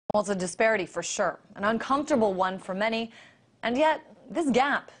Well, it's a disparity for sure, an uncomfortable one for many, and yet this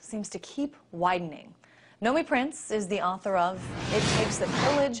gap seems to keep widening. Nomi Prins is the author of It Takes the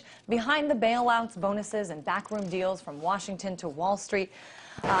Village, Behind the Bailouts, Bonuses, and Backroom Deals from Washington to Wall Street.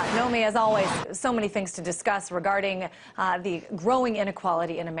 Nomi, as always, so many things to discuss regarding the growing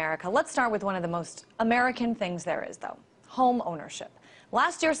inequality in America. Let's start with one of the most American things there is, though, home ownership.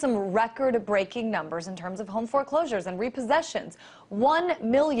 Last year, some record-breaking numbers in terms of home foreclosures and repossessions. 1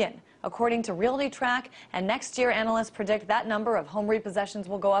 million, according to Realty Track, and next year, analysts predict that number of home repossessions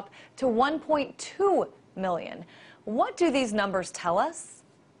will go up to 1.2 million. What do these numbers tell us?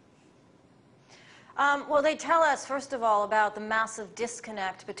 Well, they tell us, first of all, about the massive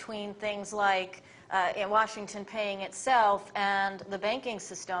disconnect between things like in Washington paying itself and the banking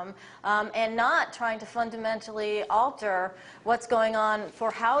system, and not trying to fundamentally alter what's going on for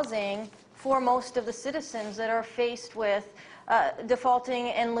housing for most of the citizens that are faced with defaulting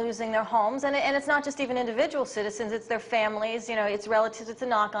and losing their homes. And it's not just even individual citizens, it's their families, you know, it's relatives, it's a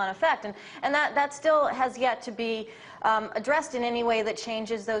knock-on effect. And that still has yet to be addressed in any way that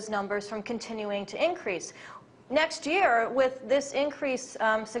changes those numbers from continuing to increase. Next year, with this increase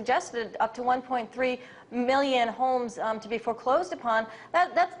suggested up to 1.3 million homes to be foreclosed upon,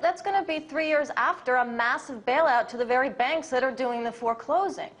 that's going to be 3 years after a massive bailout to the very banks that are doing the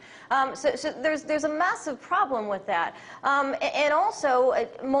foreclosing. So there's a massive problem with that. And also,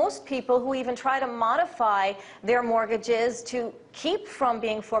 most people who even try to modify their mortgages to keep from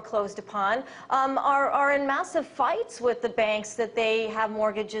being foreclosed upon are in massive fights with the banks that they have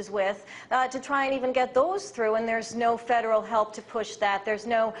mortgages with to try and even get those through, and there's no federal help to push that. There's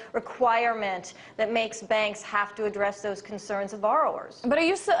no requirement that makes banks have to address those concerns of borrowers. But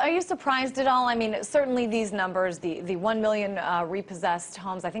are you surprised at all? I mean, certainly these numbers, the 1 million repossessed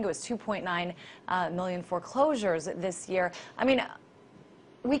homes, I think it was 2.9 million foreclosures this year. I mean,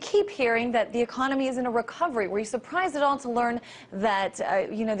 we keep hearing that the economy is in a recovery. Were you surprised at all to learn that,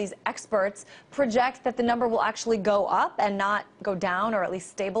 you know, these experts project that the number will actually go up and not go down, or at least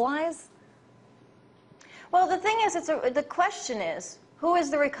stabilize? Well, the thing is, the question is, who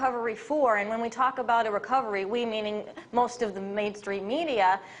is the recovery for? And when we talk about a recovery, we meaning most of the mainstream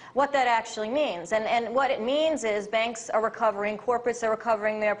media, what that actually means. And what it means is banks are recovering, corporates are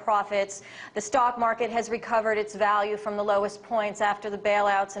recovering their profits, the stock market has recovered its value from the lowest points after the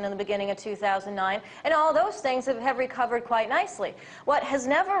bailouts and in the beginning of 2009, and all those things have recovered quite nicely. What has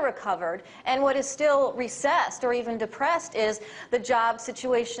never recovered, and what is still recessed or even depressed, is the job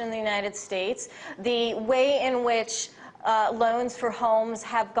situation in the United States, the way in which loans for homes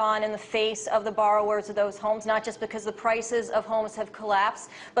have gone in the face of the borrowers of those homes, not just because the prices of homes have collapsed,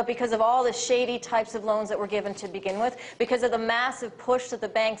 but because of all the shady types of loans that were given to begin with, because of the massive push that the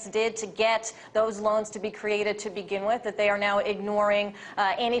banks did to get those loans to be created to begin with, that they are now ignoring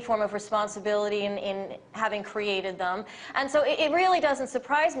any form of responsibility in having created them. And so it really doesn't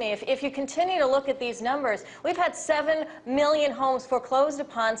surprise me. If you continue to look at these numbers, we've had 7 million homes foreclosed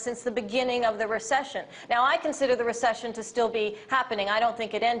upon since the beginning of the recession. Now, I consider the recession to still be happening. I don't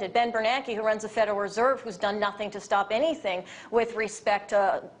think it ended. Ben Bernanke, who runs the Federal Reserve, who's done nothing to stop anything with respect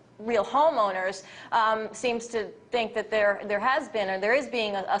to real homeowners, seems to think that there has been, or there is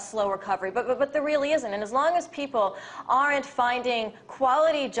being a slow recovery, but there really isn't. And as long as people aren't finding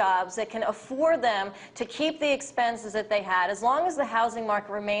quality jobs that can afford them to keep the expenses that they had, as long as the housing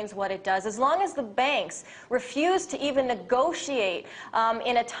market remains what it does, as long as the banks refuse to even negotiate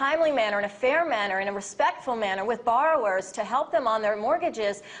in a timely manner, in a fair manner, in a respectful manner with borrowers to help them on their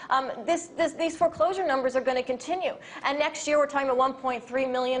mortgages, these foreclosure numbers are going to continue. And next year we're talking about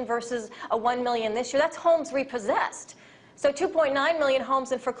 1.3 million versus a 1 million this year. That's homes repossessed. So 2.9 million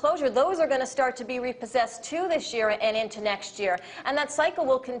homes in foreclosure, those are going to start to be repossessed too this year and into next year. And that cycle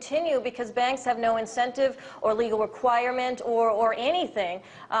will continue because banks have no incentive or legal requirement or anything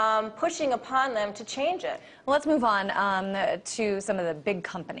pushing upon them to change it. Well, let's move on to some of the big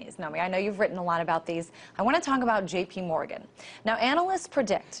companies. Nomi, I know you've written a lot about these. I want to talk about J.P. Morgan. Now, analysts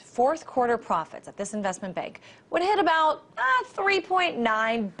predict fourth quarter profits at this investment bank would hit about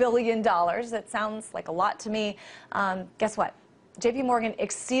 $3.9 billion. That sounds like a lot to me. Guess what? J.P. Morgan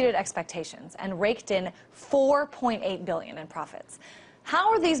exceeded expectations and raked in $4.8 billion in profits. How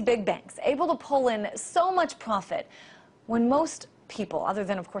are these big banks able to pull in so much profit when most people, other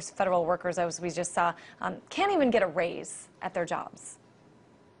than, of course, federal workers, as we just saw, can't even get a raise at their jobs?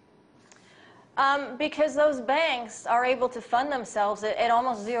 Because those banks are able to fund themselves at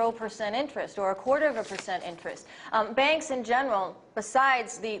almost 0% interest or 0.25% interest. Banks in general,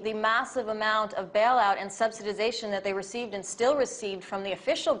 besides the massive amount of bailout and subsidization that they received and still received from the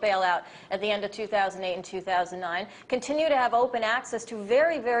official bailout at the end of 2008 and 2009, continue to have open access to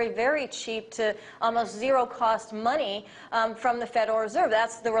very, very, very cheap to almost zero-cost money from the Federal Reserve.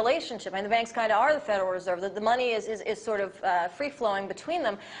 That's the relationship. And the banks kind of are the Federal Reserve. The money is sort of free-flowing between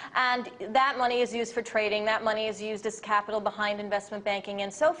them. And that money is used for trading. That money is used as capital behind investment banking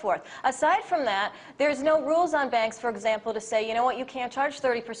and so forth. Aside from that, there's no rules on banks, for example, to say, you know what, you can't charge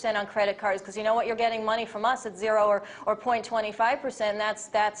 30% on credit cards because you know what, you're getting money from us at 0 or 0.25%, and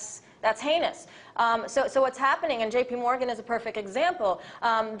that's heinous. So what's happening, and JP Morgan is a perfect example,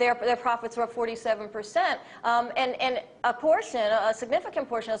 their profits were up 47%, and a significant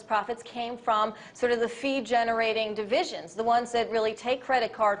portion of those profits came from sort of the fee-generating divisions, the ones that really take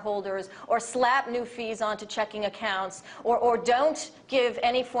credit card holders or slap new fees onto checking accounts or don't give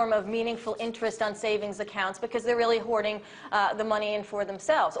any form of meaningful interest on savings accounts because they're really hoarding the money in for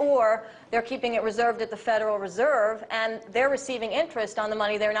themselves. Or they're keeping it reserved at the Federal Reserve and they're receiving interest on the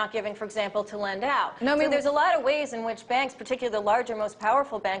money they're not giving, for example, to lend out. So there's a lot of ways in which banks, particularly the larger, most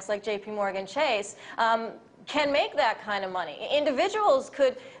powerful banks like JP Morgan Chase, can make that kind of money. Individuals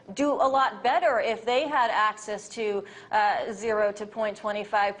could do a lot better if they had access to 0 to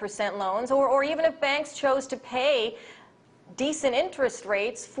 0.25% loans, or even if banks chose to pay decent interest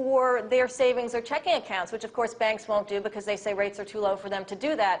rates for their savings or checking accounts, which of course banks won't do because they say rates are too low for them to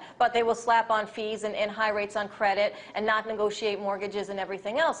do that, but they will slap on fees and high rates on credit and not negotiate mortgages and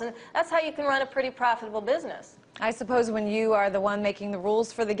everything else. And that's how you can run a pretty profitable business. I suppose when you are the one making the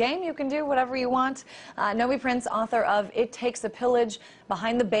rules for the game, you can do whatever you want. Nomi Prins, author of It Takes a Pillage,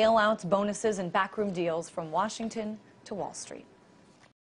 Behind the Bailouts, Bonuses, and Backroom Deals from Washington to Wall Street.